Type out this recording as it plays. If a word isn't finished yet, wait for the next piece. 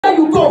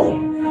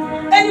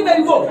Anywhere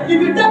you go, if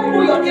you tell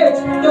people your age,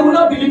 they will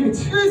not believe it.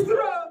 It's true.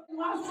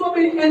 You have so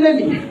many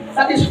enemies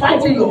that is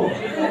fighting you.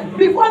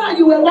 Before now,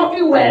 you were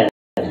walking well.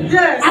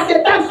 Yes. At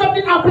the time,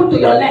 something happened to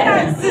your leg.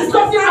 Yes.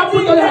 Something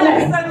happened to your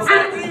leg.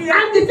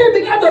 And the thing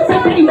began to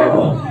pepper you.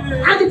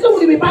 And the thing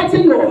will be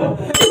biting you.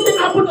 Something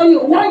happened to you.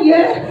 1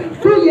 year,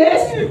 2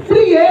 years,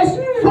 3 years,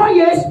 4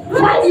 years,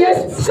 5 years,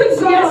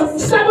 6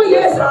 years, 7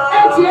 years,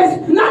 8 years,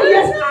 9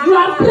 years. You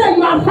are praying,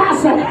 you are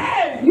fasting.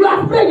 You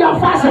are praying, you are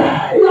fasting.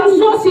 You are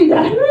so sick. You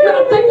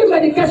are taking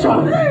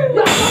medication. You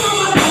are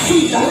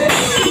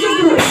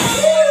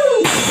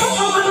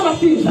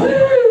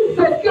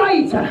to cure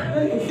it.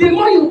 The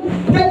more you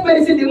take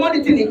medicine, the more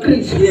the thing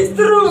increases. It's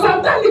true.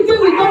 Sometimes the thing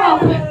will go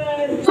up.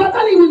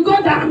 Sometimes it will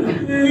go down.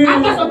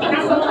 After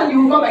sometimes you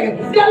will go back.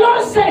 The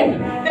Lord said,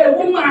 a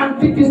woman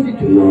did this to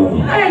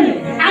you.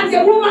 And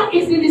the woman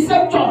is in the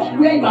same church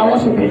where you are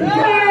worshiping.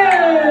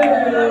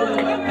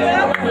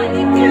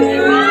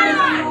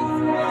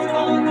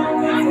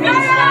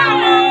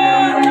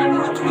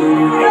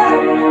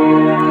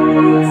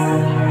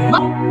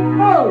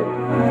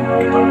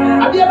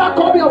 Have you ever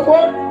called me on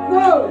phone?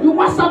 No. You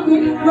WhatsApp me?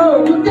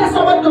 No. You tell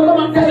someone to come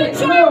and tell me?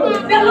 No.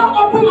 The Lord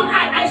opened my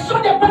eye. I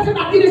saw the person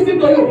that did this thing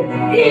to you.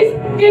 He's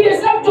in the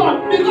same church.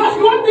 Because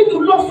one thing you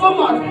love so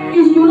much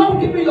is you love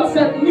keeping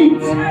yourself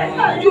neat.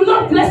 You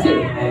love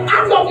blessing.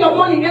 Out of your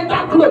money,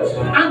 enter clothes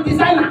and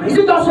designer. Is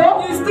it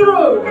also? It's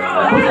true.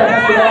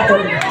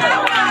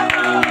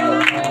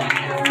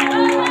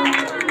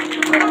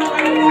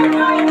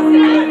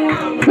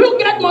 You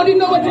get money,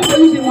 know what you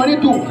use the money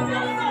to.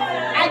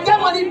 I get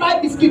money, buy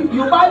biscuit,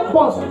 you buy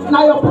boss.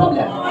 Now your problem.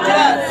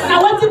 Yes.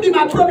 Now what will be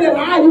my problem?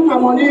 I use my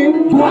money.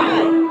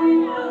 Why?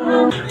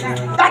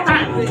 That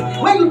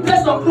time, when you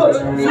dress your clothes,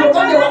 you go to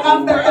work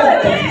and pay.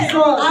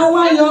 I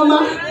want your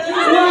man, I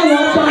want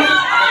your son.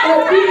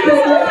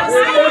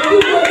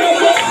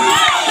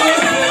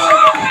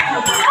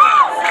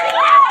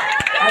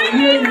 I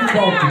hear you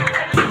talk.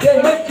 They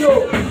hate you.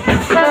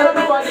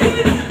 Everybody,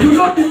 you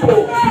know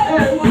people.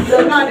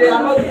 Now they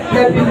are not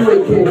helping you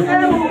again.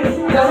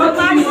 They are not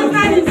helping you.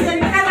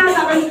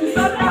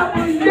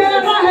 They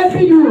are not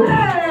helping you.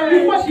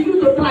 Before she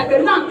used to try,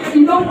 but now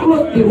you don't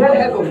close the whole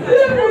heaven.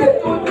 They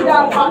told you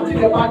that bad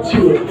thing about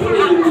you.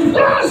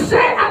 God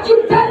said, as you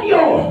tell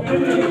you,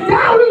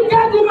 that we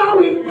get the man,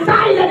 we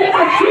die in the name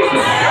of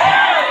Jesus.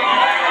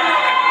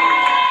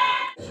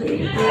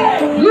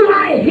 You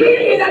are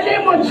healed in the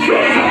name of Jesus.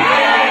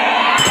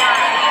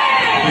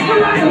 You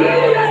are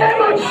healed in the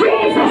name of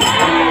Jesus.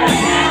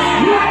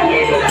 You are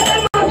healed in the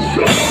name of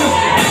Jesus.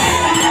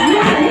 You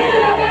are healed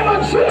in the name of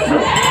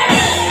Jesus.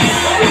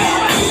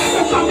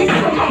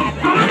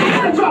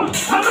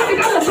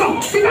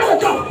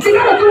 You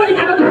gotta do what you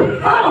gotta do.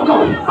 All of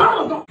God. All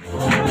of God.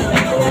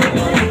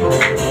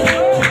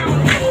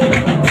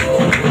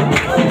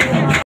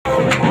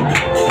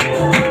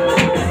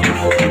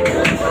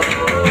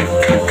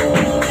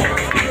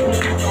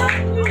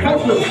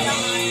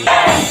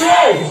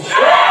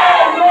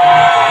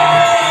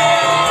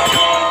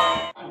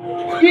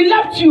 He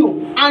left you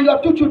and your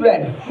 2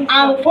 children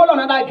and follow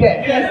another girl.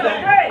 Yes, sir.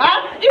 Huh?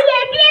 You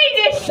may play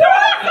the show.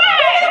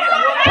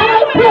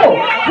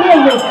 Play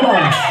your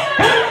song.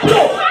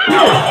 Play.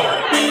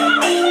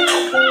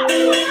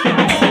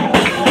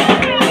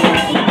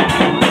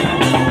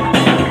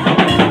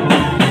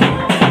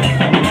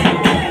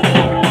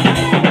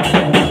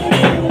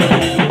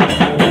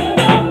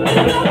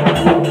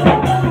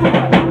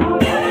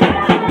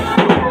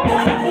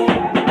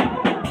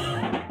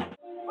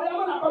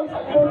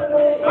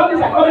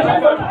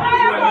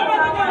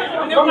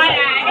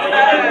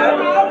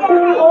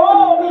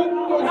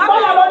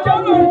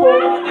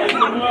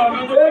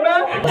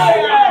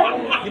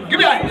 Give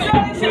me that.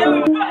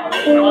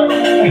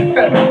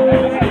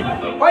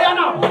 Oh yeah,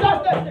 now.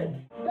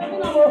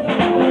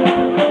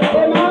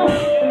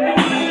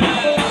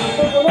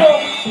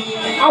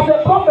 As a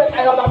prophet, I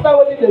understand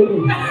what they do.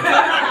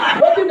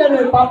 What did they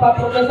mean? Papa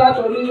prophesy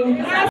to me.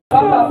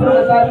 Papa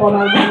prophesy for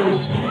my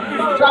marriage.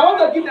 So I want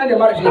to give them the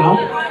marriage now.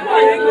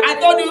 I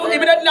told you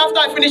immediately after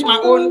I finish my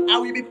own, I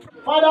will be.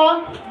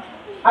 Father,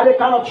 at the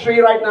count of 3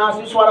 right now,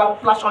 since what I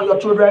flash on your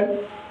children.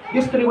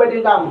 These 3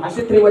 wedding down. I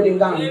see 3 wedding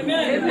down.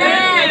 Amen.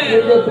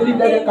 They believe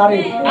that they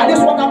carry. I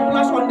just want to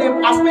flash on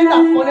them. As men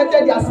that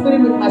connected their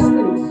spirit with my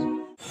spirit.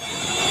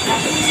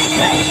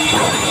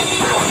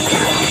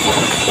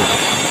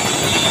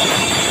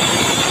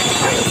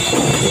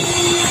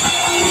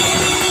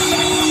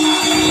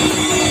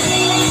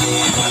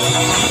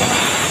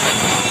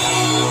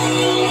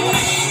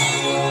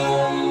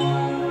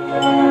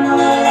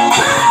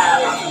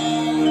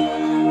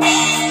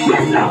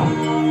 Yes, now.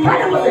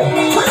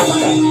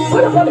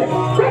 Put up there.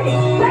 Take it.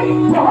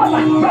 Go on,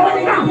 go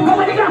down.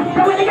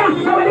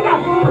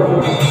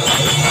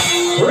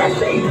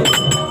 Receive.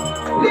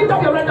 Lift up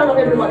your right hand of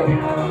everybody.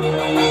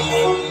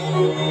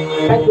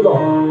 Thank you,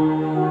 Lord.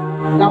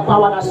 That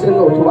power that said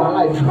no to our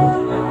life.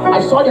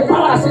 I saw the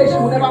power that said she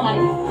will never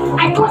marry.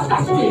 I caused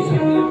that spirit.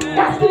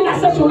 That spirit that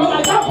said she will not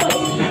marry. That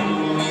voice.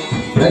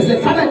 There's the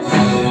talent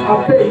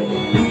of faith.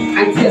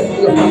 and tears in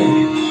your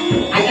family.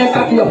 I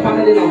enter to your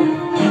family now.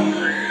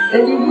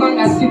 Any man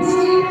that sits,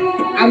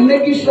 I'm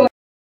making sure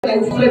that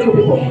you frustrate your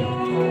people.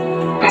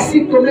 I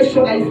seek to make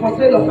sure that you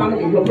frustrate your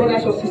family, your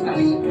brothers, your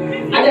sisters.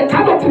 At the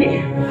count of 3,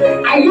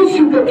 I use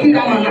you to kill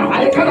that man now.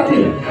 At the count of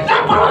 3,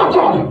 that power of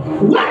God,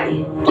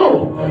 why? Go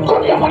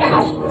to your mother's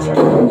house.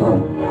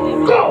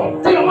 Go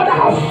to your mother's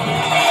house.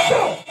 Go.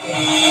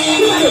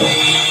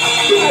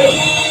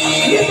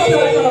 Lift up your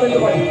right hand of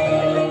anybody.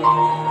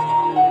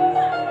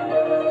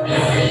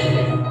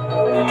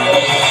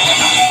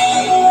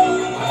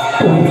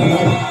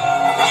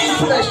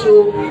 So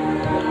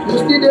you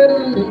still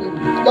didn't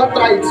got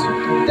right.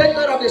 Take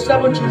care of the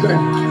 7 children.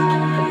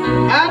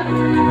 Huh?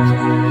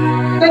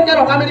 Take care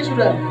of how many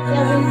children?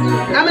 7.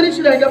 How many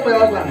children you get for your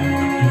husband?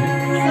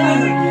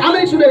 7. How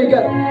many children you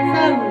get?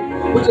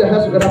 7. Put your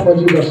hands together for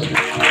Jesus.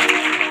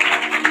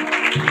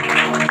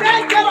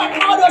 Take care of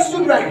all those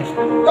children.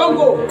 Don't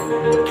go.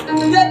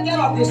 Take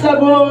care of the 7.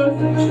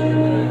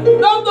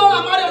 Don't go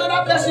and marry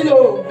another person.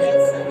 Oh.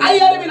 Are you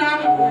hearing me now?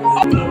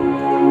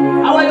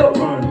 How are you?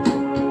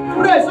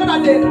 Pray so that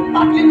the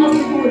battling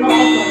hospital will not come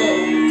from there.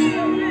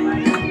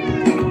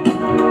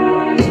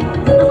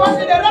 Because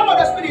in the realm of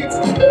the spirit,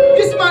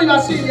 this man you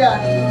are seeing here,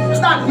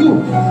 stand you.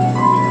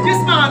 This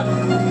man,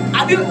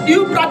 do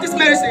you practice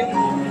medicine?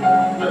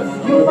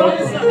 Yes. You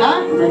practice,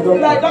 huh?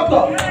 You are a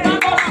doctor.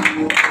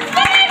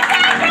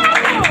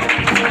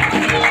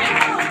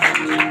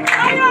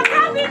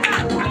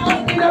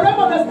 In the realm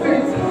of the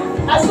spirit,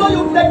 I saw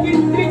you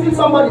treating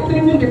somebody,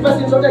 treating the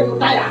person so that you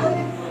tire.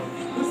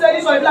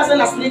 This one is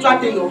a spiritual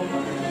thing, no?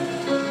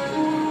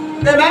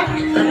 Amen?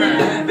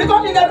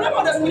 Because in the realm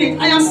of the spirit,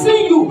 I am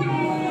seeing you.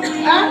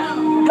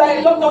 Like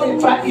a doctor in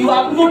fact, you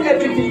have known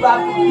everything. In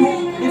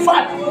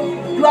fact,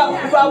 you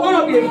are one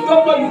of the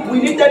doctors we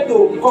needed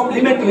to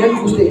compliment in any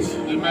good days.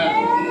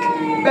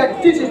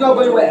 But this is not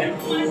going well.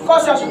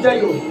 Because I should tell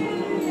you,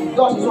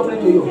 God is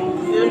opening to you.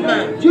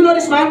 Amen. Do you know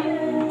this man?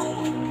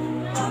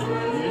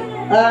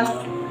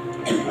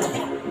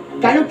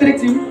 Can you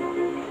treat him?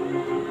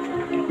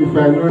 If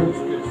I know it.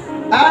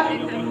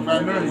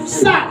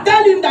 Sir,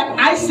 tell him that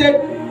I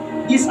said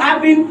he's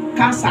having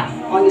cancer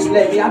on his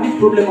leg. He's having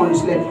problem on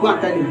his leg. Go and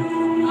tell him.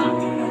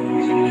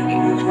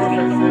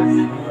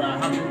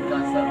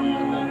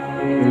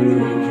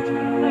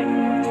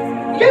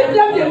 Give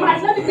them the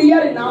mic. Let me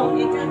hear it now.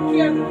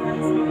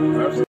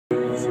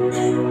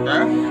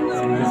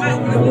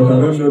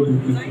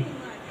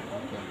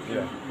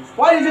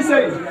 What is he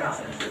saying?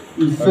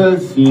 He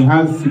says he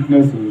has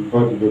sickness in his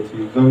body, but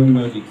he doesn't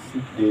know the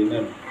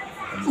name.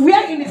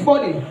 Where in his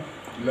body?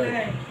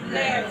 Leg.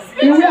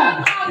 In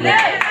where?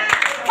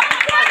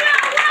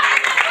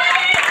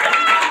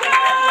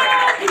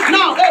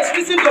 Now, hey,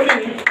 listen to me.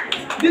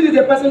 This is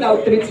the person that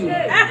will treat you.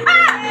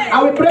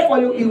 I will pray for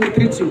you, he will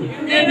treat you.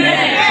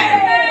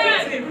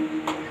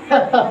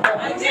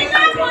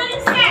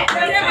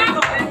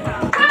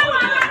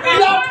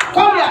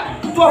 Come here.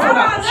 2 of them.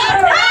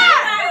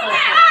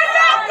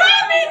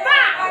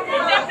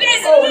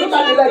 Oh, look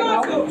at the leg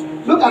now.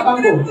 Look at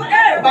Bango.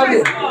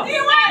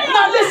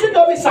 Now listen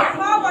to me, sir.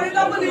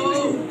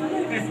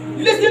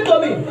 Listen to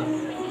me.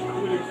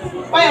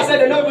 Why I said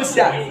the Lord will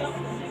share.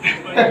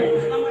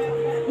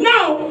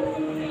 Now,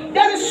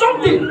 there is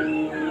something.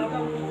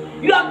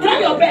 You are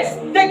trying your best,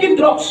 taking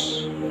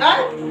drugs. You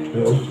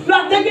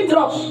are taking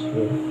drugs.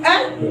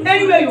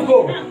 Anywhere you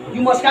go,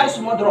 you must carry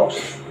some more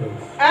drugs.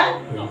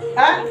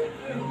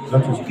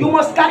 You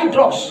must carry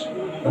drugs.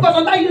 Because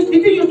sometimes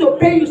it used to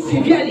pay you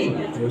severely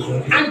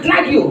and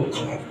drag you.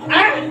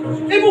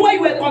 Even when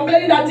you were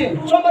complaining that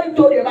thing, somebody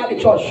told you about the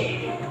church.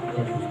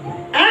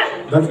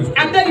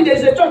 And then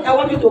there's a church, I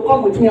want you to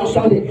come with me on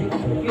Sunday.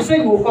 You say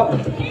you will come.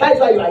 That is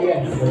why you are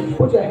here.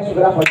 Put your hands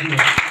together for Jesus.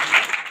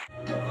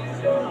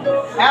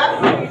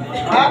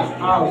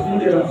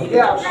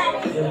 Yeah.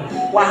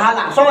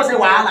 Wahala. Someone say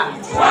Wahala.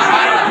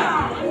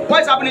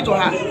 What is happening to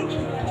her?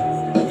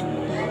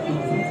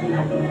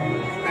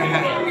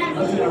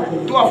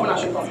 2 of them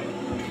should come.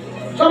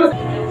 Someone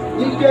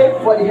say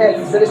for the head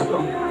is very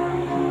strong.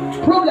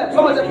 Problem.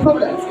 Someone say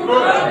problem.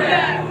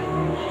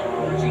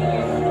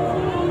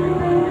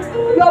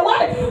 Your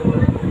wife,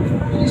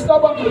 she's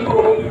stubborn to you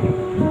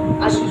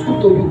and she's good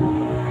to you.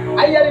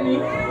 Are you hearing me?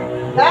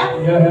 Yeah.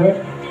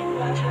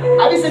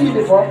 Have you seen me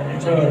before?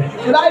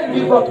 Should I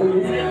give God to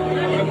you?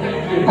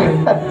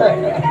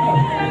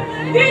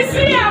 This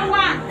year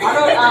one. I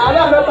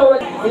don't know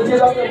what in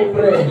Jesus' name we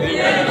pray.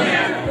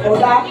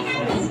 Okay?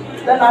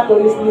 Learn how to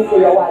listen to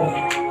your wife.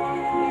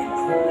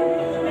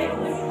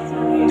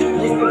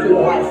 Listen to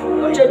your wife.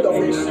 Don't change your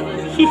face.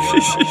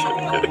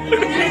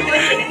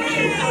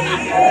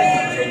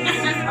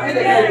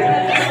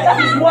 That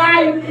is why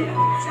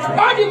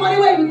all the money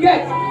where you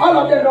get, all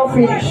of them don't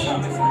finish.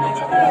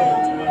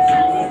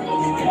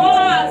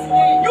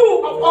 You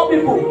of all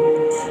people.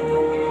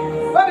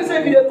 Let me say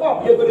if they come,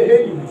 they're going to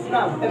hate you.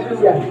 Now,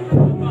 everywhere.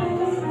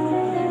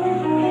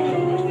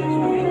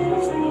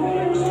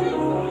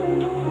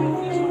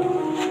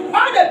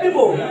 All the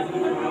people,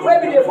 where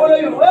will they follow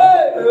you?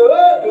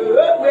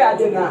 Where are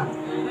they now?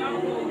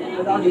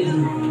 I don't need you.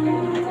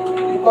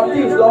 Because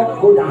things don't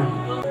go down.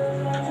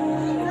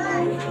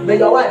 May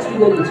your wife still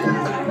know this.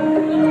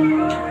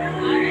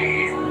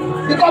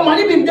 Because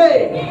money been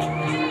there.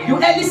 You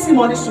only see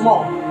money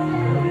small.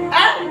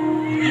 Eh?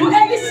 You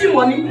only see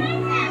money.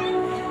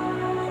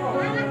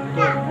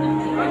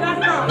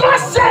 God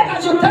said I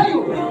should tell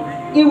you,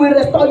 He will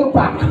restore you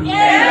back.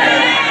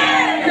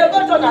 Yeah. You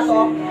don't judge at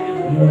all.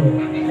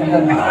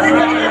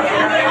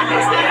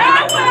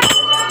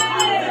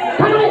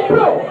 Can I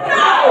pray?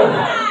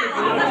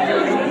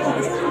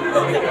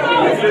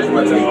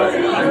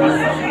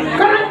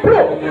 Can I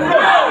pray?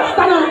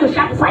 Stand on to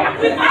shout fire.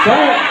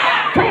 Fire.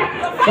 Fire.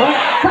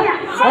 Fire.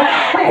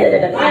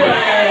 Fire.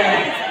 Fire.